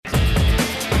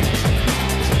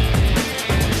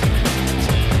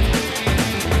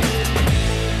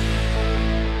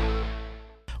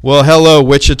Well, hello,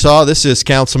 Wichita. This is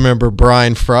Councilmember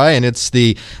Brian Fry, and it's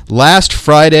the last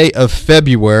Friday of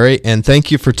February, and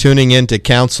thank you for tuning in to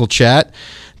Council Chat.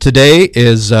 Today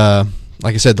is, like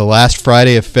I said, the last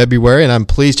Friday of February, and I'm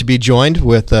pleased to be joined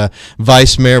with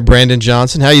Vice Mayor Brandon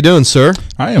Johnson. How you doing, sir?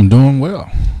 I am doing well.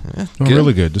 Yeah, doing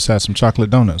really good. Just had some chocolate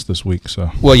donuts this week.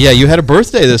 So. Well, yeah, you had a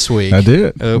birthday this week. I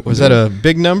did. Was that a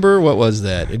big number? What was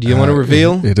that? Do you want to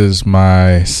reveal? It is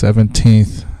my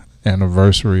 17th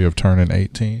anniversary of turning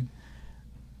 18.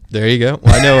 There you go.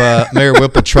 Well, I know Mayor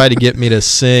Whipple tried to get me to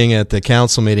sing at the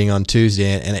council meeting on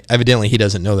Tuesday, and evidently he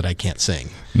doesn't know that I can't sing.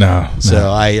 No. So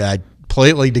I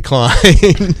politely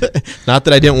declined. Not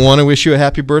that I didn't want to wish you a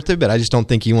happy birthday, but I just don't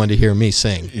think you wanted to hear me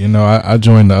sing. You know, I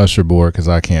joined the usher board because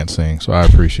I can't sing, so I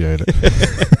appreciate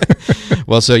it.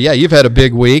 Well, so yeah, you've had a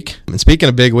big week. And speaking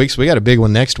of big weeks, we got a big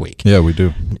one next week. Yeah, we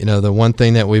do. You know, the one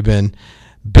thing that we've been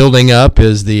building up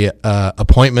is the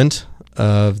appointment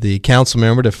of the council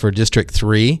member for District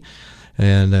 3.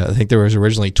 And I think there was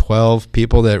originally 12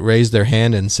 people that raised their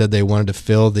hand and said they wanted to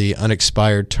fill the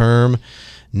unexpired term.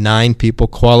 9 people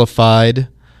qualified.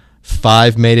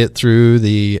 5 made it through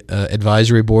the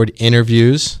advisory board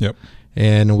interviews. Yep.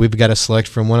 And we've got to select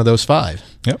from one of those 5.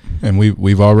 Yep. And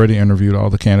we've already interviewed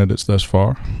all the candidates thus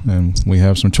far, and we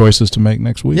have some choices to make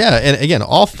next week. Yeah, and again,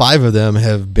 all 5 of them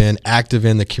have been active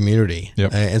in the community.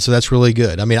 Yep. And so that's really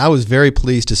good. I mean, I was very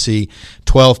pleased to see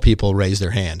 12 people raise their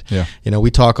hand. Yeah. You know,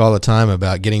 we talk all the time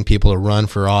about getting people to run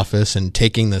for office and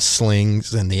taking the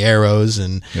slings and the arrows,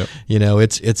 and Yep. you know,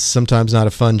 it's sometimes not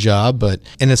a fun job, and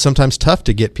it's sometimes tough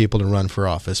to get people to run for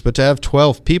office. But to have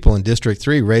 12 people in District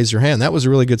 3 raise their hand, that was a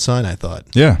really good sign, I thought.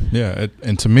 Yeah.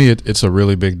 And to me, it's a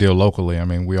really big deal locally. I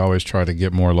mean, we always try to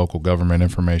get more local government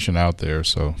information out there,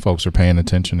 so folks are paying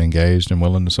attention, engaged, and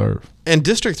willing to serve. And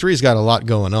District 3's got a lot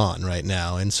going on right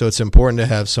now, and so it's important to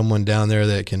have someone down there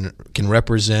that can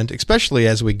represent, especially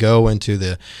as we go into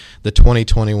the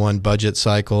 2021 budget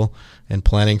cycle and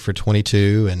planning for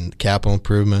 22 and capital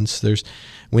improvements.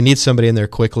 We need somebody in there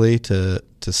quickly to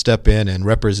step in and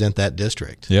represent that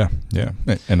district. Yeah.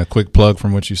 And a quick plug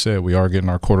from what you said, we are getting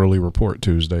our quarterly report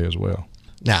Tuesday as well.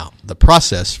 Now, the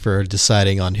process for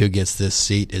deciding on who gets this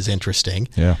seat is interesting.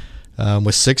 Yeah.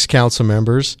 With 6 council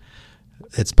members,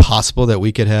 it's possible that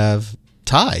we could have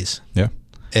ties. Yeah.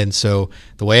 And so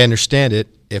the way I understand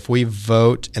it, if we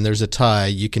vote and there's a tie,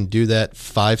 you can do that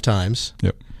 5 times.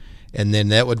 Yep. And then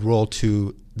that would roll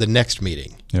to the next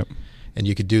meeting. Yep. And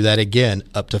you could do that again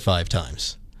up to 5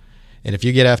 times. And if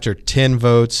you get after 10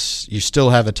 votes, you still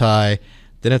have a tie,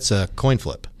 then it's a coin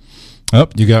flip. Oh,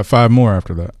 you got 5 more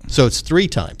after that. So it's 3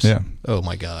 times. Yeah. Oh,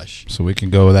 my gosh. So we can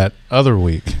go that other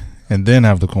week and then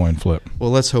have the coin flip. Well,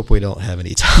 let's hope we don't have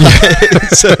any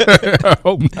ties. I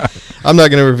hope not. I'm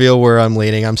not going to reveal where I'm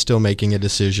leaning. I'm still making a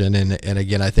decision. And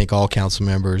again, I think all council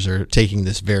members are taking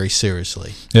this very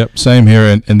seriously. Yep, same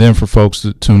here. And then for folks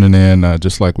that tuning in,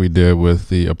 just like we did with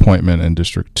the appointment in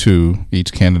District 2,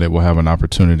 each candidate will have an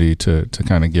opportunity to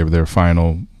kind of give their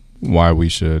final why we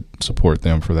should support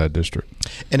them for that district.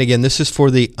 And again, this is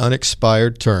for the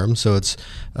unexpired term. So it's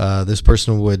this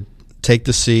person would take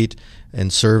the seat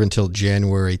and serve until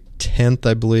January 10th,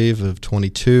 I believe, of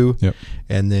 22. Yep.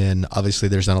 And then obviously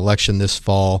there's an election this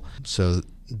fall, so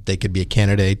they could be a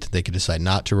candidate. They could decide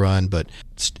not to run, but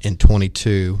in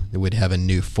 22, they would have a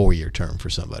new 4-year term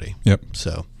for somebody. Yep.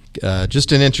 So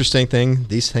just an interesting thing.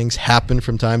 These things happen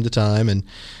from time to time, and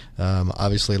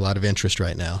obviously a lot of interest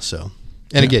right now. So,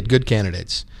 and again, good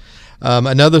candidates.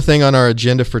 Another thing on our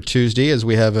agenda for Tuesday is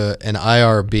we have an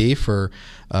IRB for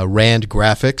Rand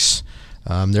Graphics.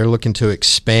 They're looking to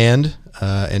expand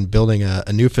and building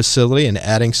a new facility and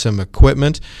adding some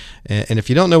equipment. And if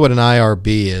you don't know what an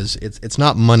IRB is, it's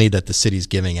not money that the city's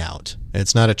giving out.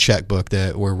 It's not a checkbook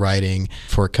that we're writing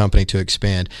for a company to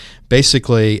expand.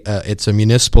 Basically, it's a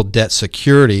municipal debt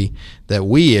security that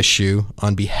we issue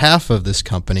on behalf of this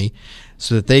company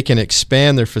so that they can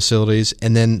expand their facilities,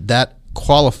 and then that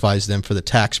qualifies them for the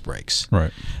tax breaks,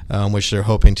 right? Which they're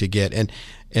hoping to get.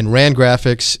 And Rand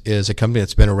Graphics is a company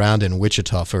that's been around in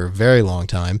Wichita for a very long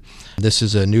time. This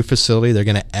is a new facility. They're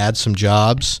going to add some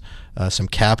jobs, some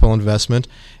capital investment,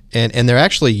 and they're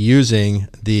actually using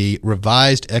the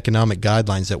revised economic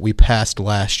guidelines that we passed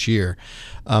last year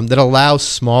that allows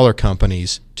smaller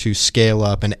companies to scale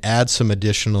up and add some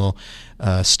additional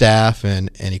staff and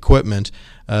equipment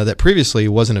that previously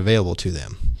wasn't available to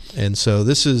them. And so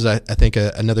this is, I think,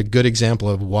 another good example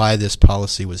of why this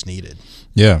policy was needed.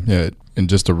 Yeah. And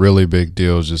just a really big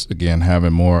deal is just, again,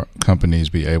 having more companies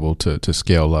be able to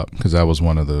scale up, because that was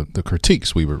one of the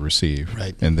critiques we would receive.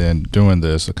 Right. And then doing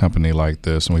this, a company like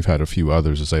this, and we've had a few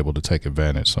others, is able to take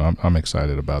advantage. So I'm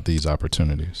excited about these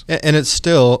opportunities. And it's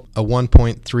still a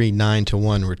 1.39 to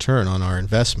 1 return on our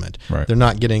investment. Right. They're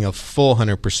not getting a full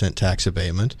 100% tax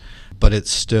abatement, but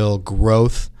it's still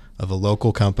growth of a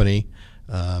local company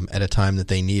at a time that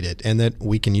they need it, and that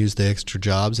we can use the extra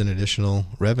jobs and additional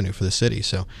revenue for the city.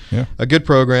 So a good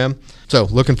program. So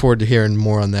looking forward to hearing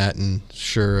more on that, and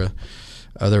sure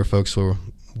other folks will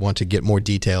want to get more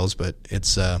details, but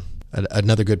it's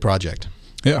another good project.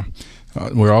 Yeah.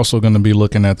 We're also going to be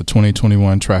looking at the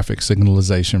 2021 traffic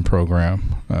signalization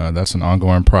program. That's an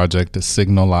ongoing project to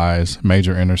signalize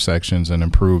major intersections and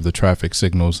improve the traffic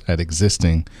signals at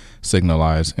existing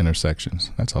signalized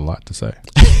intersections. That's a lot to say.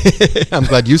 I'm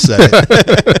glad you said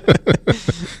it.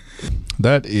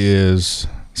 That is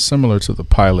similar to the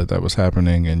pilot that was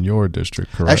happening in your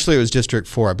district, correct? Actually, it was District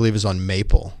 4. I believe it was on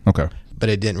Maple. Okay. But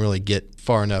it didn't really get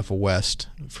far enough west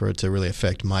for it to really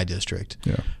affect my district.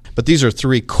 Yeah. But these are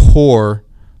three core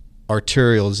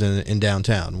arterials in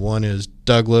downtown. One is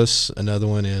Douglas, another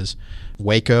one is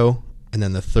Waco, and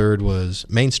then the third was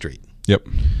Main Street. Yep.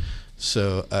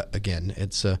 So, again,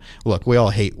 it's look, we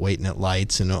all hate waiting at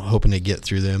lights and hoping to get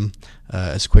through them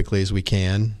as quickly as we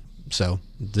can. So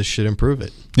this should improve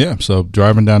it. Yeah, so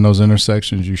driving down those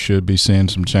intersections, you should be seeing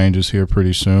some changes here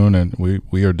pretty soon, and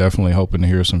we are definitely hoping to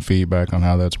hear some feedback on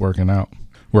how that's working out.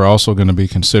 We're also going to be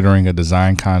considering a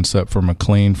design concept for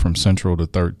McLean from Central to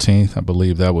 13th. I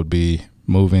believe that would be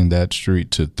moving that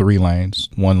street to 3 lanes,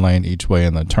 1 lane each way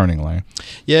in the turning lane.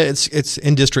 Yeah, it's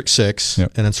in District 6,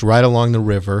 Yep. and it's right along the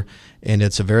river, and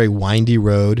it's a very windy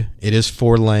road. It is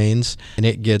 4 lanes, and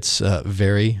it gets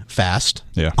very fast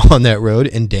on that road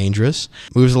and dangerous.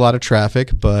 Moves a lot of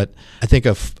traffic, but I think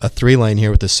a 3 lane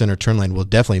here with the center turn lane will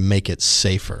definitely make it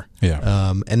safer.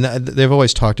 Yeah. And they've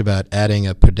always talked about adding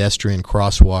a pedestrian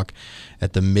crosswalk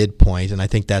at the midpoint, and I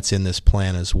think that's in this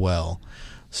plan as well.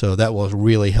 So that will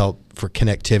really help for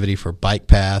connectivity for bike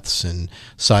paths and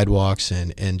sidewalks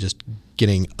and just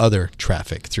getting other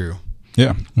traffic through.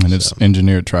 Yeah, and it's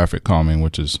engineered traffic calming,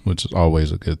 which is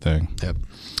always a good thing. Yep.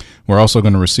 We're also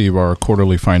going to receive our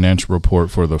quarterly financial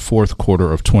report for the fourth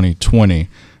quarter of 2020,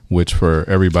 which for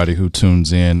everybody who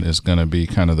tunes in is going to be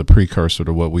kind of the precursor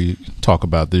to what we talk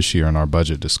about this year in our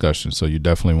budget discussion. So you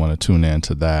definitely want to tune in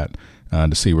to that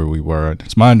to see where we were.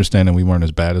 It's my understanding we weren't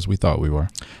as bad as we thought we were.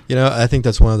 You know, I think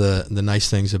that's one of the nice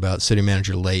things about City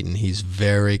Manager Layton. He's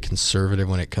very conservative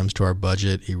when it comes to our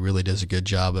budget. He really does a good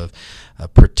job of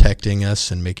protecting us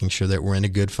and making sure that we're in a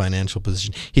good financial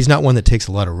position. He's not one that takes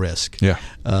a lot of risk,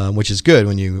 which is good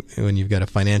when you've got a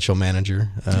financial manager.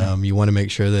 You want to make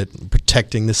sure that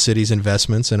protecting the city's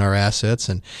investments and our assets,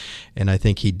 and I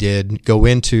think he did go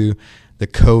into the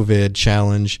COVID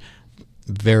challenge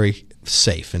very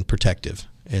safe and protective.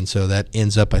 And so that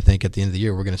ends up, I think, at the end of the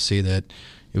year, we're going to see that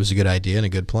it was a good idea and a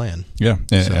good plan. Yeah,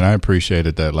 and I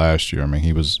appreciated that last year. I mean,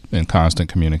 he was in constant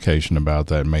communication about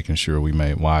that, making sure we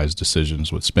made wise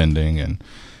decisions with spending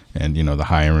and you know, the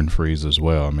hiring freeze as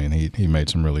well. I mean, he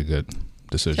made some really good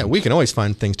decisions. Yeah, we can always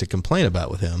find things to complain about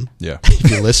with him. Yeah.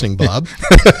 If you're listening, Bob.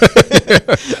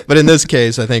 But in this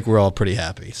case, I think we're all pretty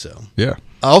happy. So yeah.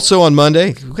 Also on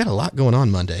Monday, we've got a lot going on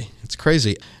Monday. It's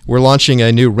crazy. We're launching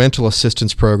a new rental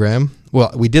assistance program.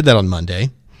 Well, we did that on Monday.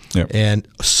 Yep. And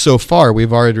so far,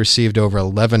 we've already received over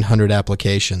 1,100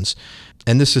 applications.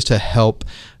 And this is to help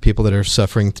people that are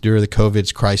suffering through the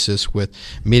COVID crisis with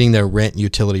meeting their rent and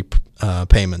utility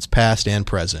payments, past and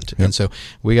present. Yep. And so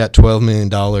we got $12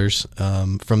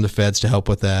 million from the feds to help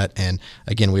with that. And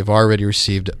again, we've already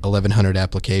received 1,100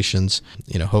 applications.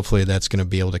 You know, hopefully that's going to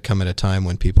be able to come at a time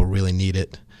when people really need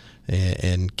it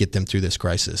and get them through this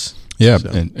crisis. Yeah, so.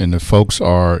 And the folks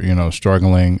are, you know,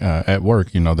 struggling at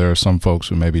work. You know, there are some folks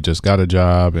who maybe just got a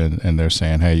job and they're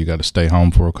saying, hey, you got to stay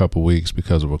home for a couple of weeks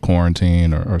because of a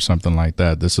quarantine or something like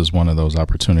that. This is one of those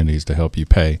opportunities to help you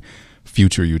pay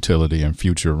future utility and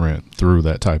future rent through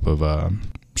that type of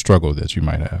struggle that you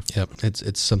might have. Yep,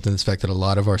 it's something that's affected a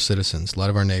lot of our citizens, a lot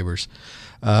of our neighbors.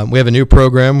 We have a new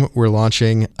program. We're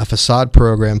launching a facade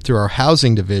program through our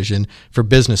housing division for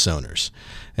business owners.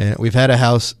 And we've had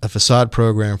a facade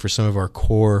program for some of our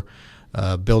core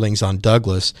buildings on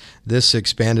Douglas. This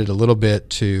expanded a little bit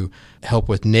to help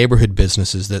with neighborhood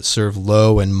businesses that serve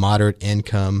low and moderate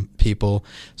income people.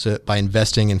 So by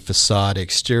investing in facade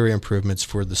exterior improvements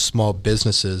for the small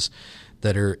businesses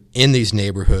that are in these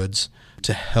neighborhoods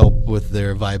to help with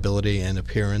their viability and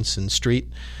appearance and street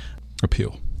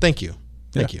appeal. Thank you.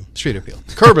 Thank you. Street appeal.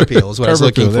 Curb appeal is what I was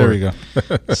looking for. There we go.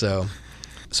 So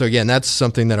So again, that's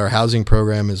something that our housing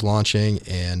program is launching,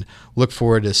 and look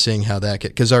forward to seeing how that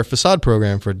gets, because our facade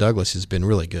program for Douglas has been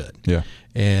really good. Yeah.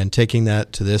 And taking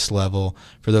that to this level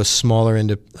for those smaller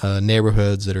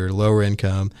neighborhoods that are lower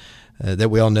income, that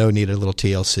we all know need a little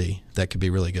TLC, that could be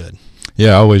really good.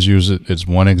 Yeah, I always use it as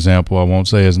one example. I won't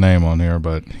say his name on here,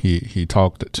 but he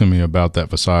talked to me about that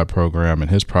facade program, and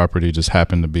his property just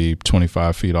happened to be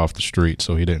 25 feet off the street,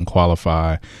 so he didn't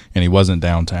qualify, and he wasn't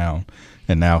downtown.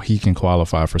 And now he can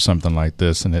qualify for something like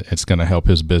this, and it's going to help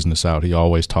his business out. He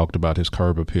always talked about his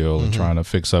curb appeal and trying to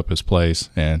fix up his place,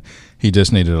 and he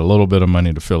just needed a little bit of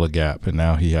money to fill a gap, and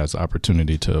now he has the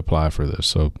opportunity to apply for this.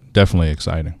 So definitely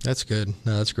exciting. That's good.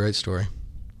 No, that's a great story.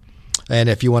 And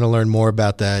if you want to learn more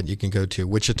about that, you can go to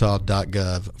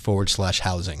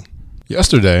wichita.gov/housing.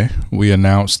 Yesterday, we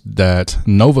announced that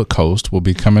Nova Coast will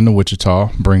be coming to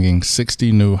Wichita, bringing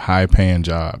 60 new high-paying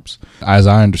jobs. As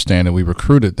I understand it, we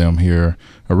recruited them here.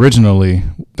 Originally,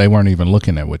 they weren't even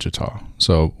looking at Wichita.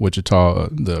 So Wichita,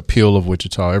 the appeal of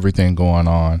Wichita, everything going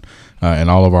on, and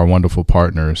all of our wonderful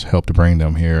partners helped to bring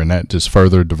them here. And that just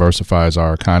further diversifies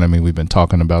our economy. We've been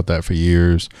talking about that for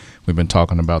years. We've been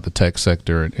talking about the tech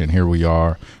sector, and here we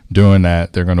are doing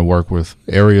that. They're going to work with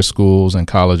area schools and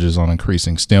colleges on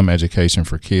increasing STEM education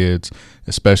for kids,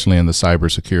 especially in the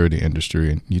cybersecurity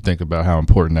industry. And you think about how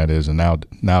important that is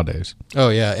nowadays. Oh,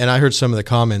 yeah. And I heard some of the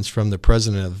comments from the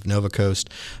president of Nova Coast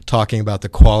talking about the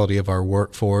quality of our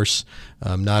workforce,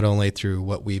 not only through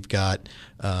what we've got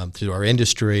through our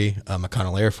industry,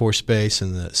 McConnell Air Force Base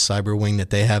and the cyber wing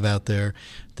that they have out there,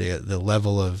 the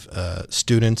level of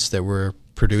students that we're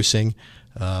producing.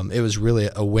 It was really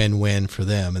a win-win for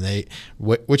them, and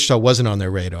Wichita wasn't on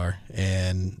their radar,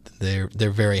 and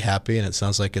they're very happy, and it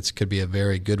sounds like it could be a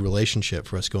very good relationship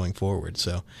for us going forward.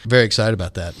 So very excited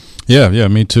about that. Yeah,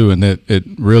 me too. And it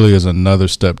really is another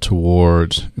step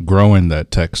towards growing that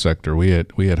tech sector. We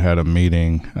had a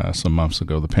meeting some months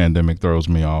ago. The pandemic throws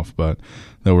me off, but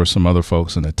there were some other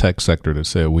folks in the tech sector that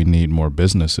said we need more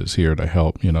businesses here to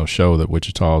help, show that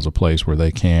Wichita is a place where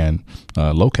they can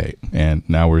locate. And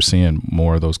now we're seeing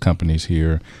more of those companies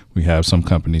here. We have some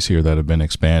companies here that have been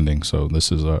expanding. So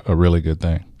this is a really good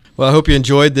thing. Well, I hope you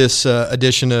enjoyed this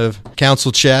edition of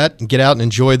Council Chat. Get out and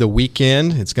enjoy the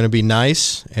weekend. It's going to be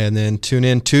nice. And then tune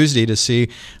in Tuesday to see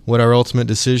what our ultimate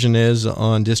decision is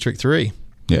on District 3.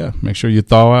 Yeah, make sure you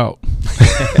thaw out.